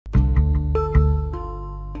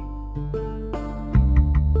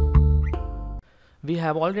We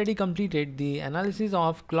have already completed the analysis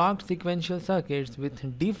of clocked sequential circuits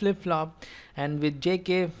with D flip-flop and with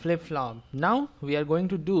JK flip-flop. Now we are going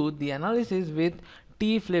to do the analysis with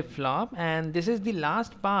T flip-flop, and this is the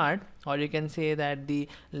last part, or you can say that the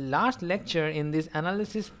last lecture in this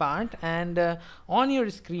analysis part. And on your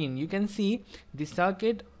screen you can see the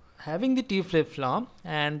circuit having the T flip-flop,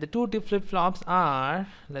 and the two T flip-flops are,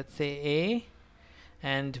 let's say, A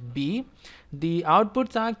and B. The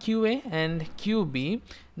outputs are QA and QB.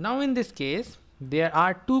 Now in this case there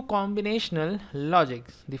are two combinational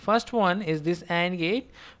logics. The first one is this AND gate,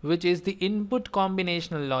 which is the input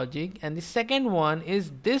combinational logic, and the second one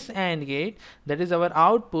is this AND gate, that is our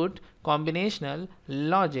output combinational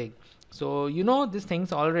logic. So you know these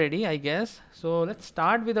things already, I guess. So let's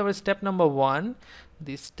start with our step number one.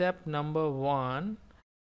 The step number one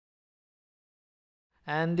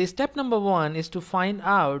And the step number one is to find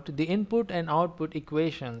out the input and output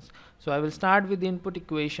equations. So I will start with the input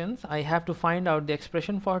equations. I have to find out the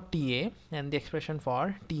expression for TA and the expression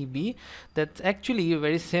for TB. That's actually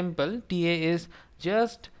very simple. TA is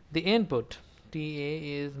just the input. TA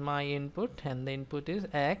is my input and the input is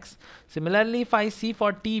X. Similarly, if I see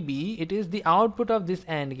for TB, it is the output of this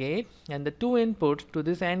AND gate, and the two inputs to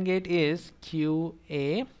this AND gate is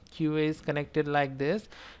QA. QA is connected like this,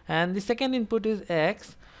 and the second input is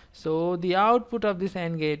X. So the output of this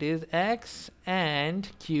AND gate is X and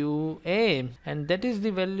QA, and that is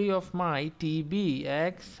the value of my TB,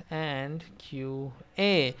 X and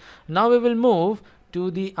QA. Now we will move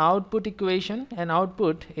to the output equation, and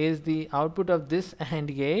output is the output of this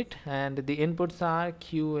AND gate, and the inputs are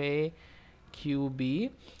QA, QB.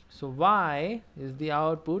 So Y is the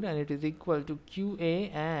output and it is equal to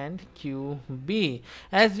QA and QB.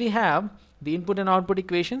 As we have the input and output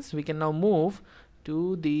equations, we can now move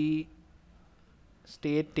to the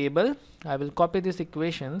state table. I will copy these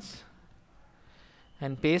equations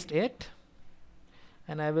and paste it,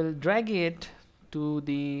 and I will drag it to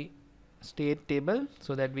the state table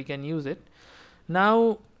so that we can use it.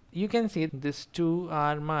 Now you can see these two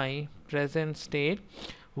are my present state.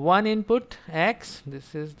 One input X,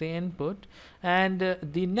 this is the input, and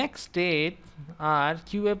the next state are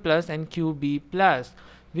QA plus and QB plus.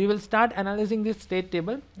 We will start analyzing this state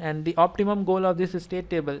table, and the optimum goal of this state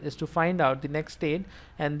table is to find out the next state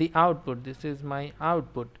and the output. This is my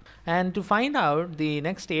output, and to find out the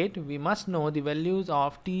next state we must know the values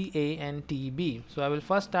of TA and TB. So I will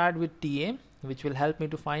first start with TA, which will help me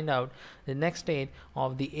to find out the next state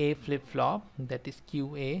of the A flip-flop, that is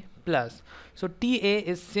QA plus. So TA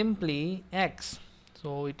is simply X,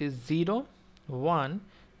 so it is 0 1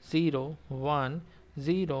 0 1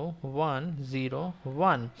 0 1 0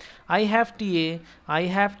 1. I have TA, I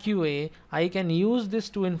have QA. I can use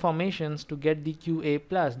these two informations to get the QA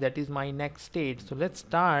plus, that is my next state. So let's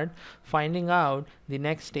start finding out the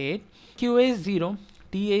next state. QA is 0,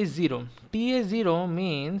 TA is 0. TA 0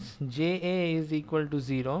 means JA is equal to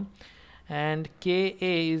 0 and KA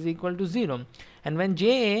is equal to 0. And when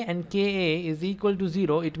JA and KA is equal to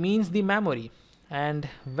 0, it means the memory. And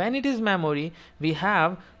when it is memory, we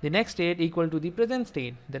have the next state equal to the present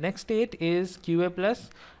state. The next state is QA plus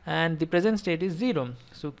and the present state is 0.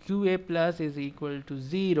 So QA plus is equal to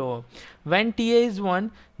 0. When TA is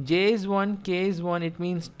 1, J is 1, K is 1, it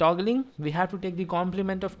means toggling. We have to take the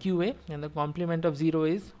complement of QA, and the complement of 0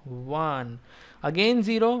 is 1. Again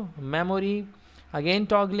 0, memory, again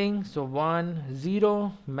toggling. So 1,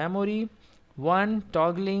 0, memory, 1,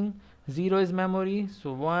 toggling, 0 is memory,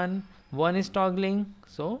 so 1, 1 is toggling,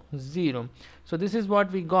 so 0. So this is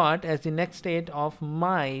what we got as the next state of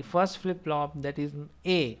my first flip-flop, that is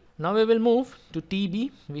A. Now we will move to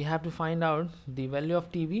TB. We have to find out the value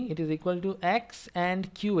of TB. It is equal to X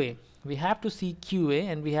and QA. We have to see QA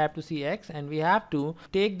and we have to see X, and we have to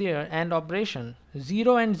take their AND operation.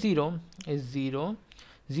 0 and 0 is 0.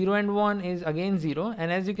 0 and 1 is again 0,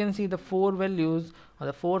 and as you can see the four values, or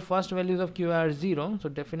the four first values of QA are 0, so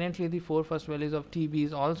definitely the four first values of TB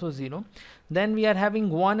is also 0. Then we are having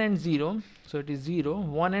 1 and 0, so it is 0.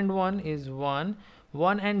 1 and 1 is 1,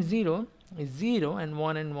 1 and 0 is 0, and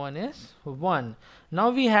 1 and 1 is 1. Now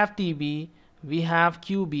we have TB, we have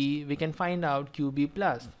QB, we can find out QB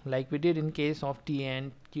plus like we did in case of T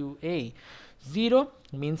and QA. 0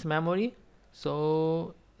 means memory,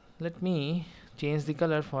 so let me change the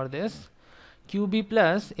color for this. QB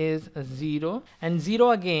plus is 0 and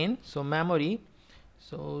 0 again, so memory,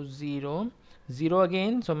 so 0, 0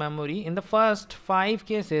 again, so memory. In the first 5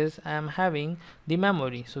 cases I am having the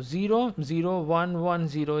memory, so 0 0 1 1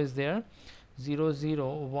 0 is there, 0 0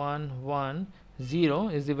 1 1 0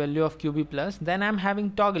 is the value of QB plus. Then I am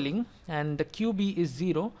having toggling, and the QB is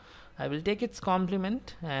 0, I will take its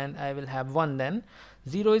complement and I will have 1 then.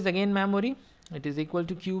 0 is again memory, it is equal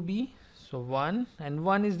to QB, so 1, and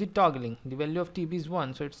 1 is the toggling, the value of TB is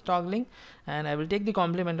 1, so it's toggling, and I will take the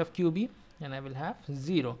complement of QB and I will have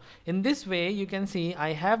 0. In this way you can see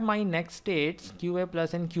I have my next states QA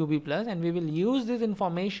plus and QB plus, and we will use this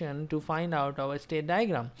information to find out our state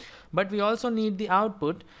diagram. But we also need the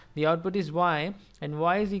output. The output is Y, and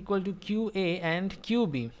Y is equal to QA and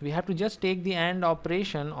QB. We have to just take the AND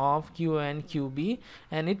operation of QA and QB,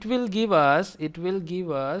 and it will give us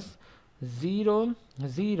 0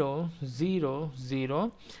 0 0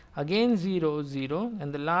 0, again 0 0,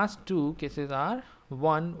 and the last two cases are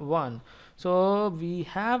 1 1. So we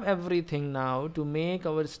have everything now to make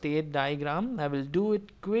our state diagram. I will do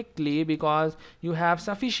it quickly because you have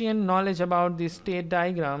sufficient knowledge about the state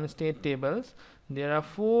diagram, state tables. There are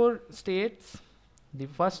 4 states. The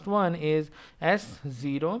first one is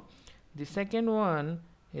S0, the second one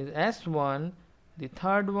is S1, the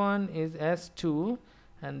third one is S2,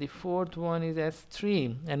 and the fourth one is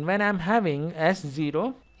S3. And when I'm having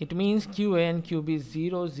S0, it means QA and QB is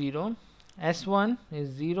 0 0, S1 is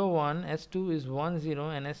 0 1, S2 is 1 0,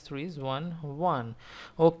 and S3 is 1 1.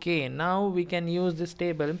 Okay, now we can use this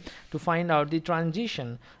table to find out the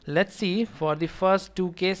transition. Let's see for the first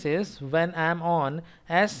 2 cases. When I'm on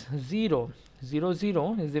S0, 0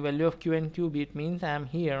 0 is the value of Q and QB, it means I'm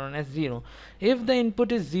here on S0. If the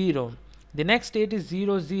input is 0, the next state is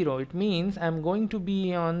 0 0, it means I'm going to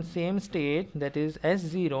be on same state, that is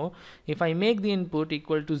S0, if I make the input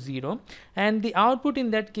equal to 0, and the output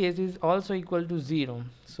in that case is also equal to 0.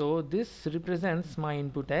 So this represents my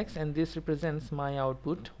input X and this represents my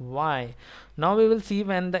output Y. Now we will see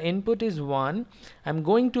when the input is 1, I'm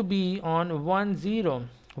going to be on 1 0.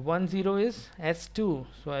 1 0 is S2,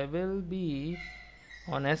 so I will be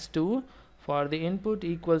on S2 for the input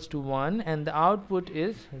equals to 1 and the output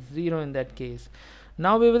is 0 in that case.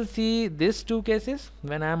 Now we will see these 2 cases.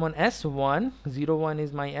 When I am on S1, 0 1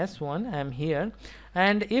 is my S1, I am here,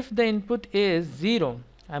 and if the input is 0,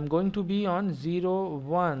 I am going to be on 0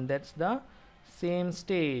 1, that's the same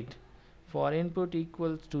state for input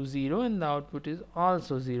equals to 0 and the output is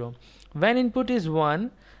also 0. When input is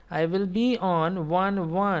 1, I will be on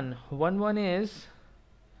 1 1. 1 1 is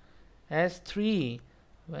S3.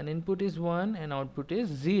 When input is 1 and output is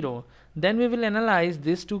 0. Then we will analyze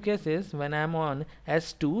these 2 cases. When I am on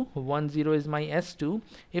S2, 1 0 is my S2.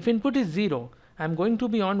 If input is 0, I am going to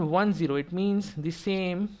be on 1 0. It means the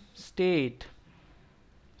same state.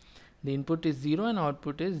 The input is 0 and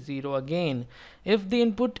output is 0 again. If the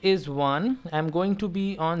input is 1, I am going to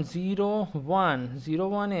be on 0 1. 0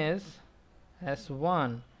 1 is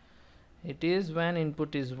S1. It is when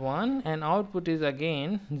input is 1 and output is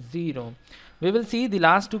again 0. We will see the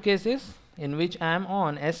last 2 cases in which I am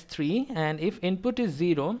on S3, and if input is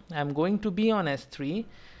 0, I am going to be on S3.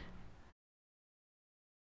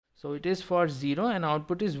 So it is for 0 and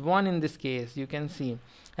output is 1 in this case, you can see.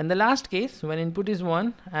 And the last case, when input is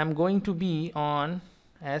 1, I am going to be on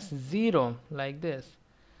S0 like this.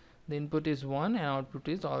 The input is 1 and output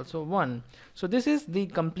is also 1. So this is the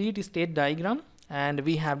complete state diagram. And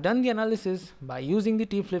we have done the analysis by using the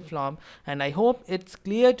T flip-flop, and I hope it's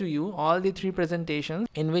clear to you all the 3 presentations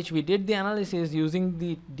in which we did the analysis using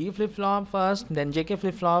the D flip-flop first, then JK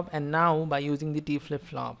flip-flop, and now by using the T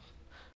flip-flop.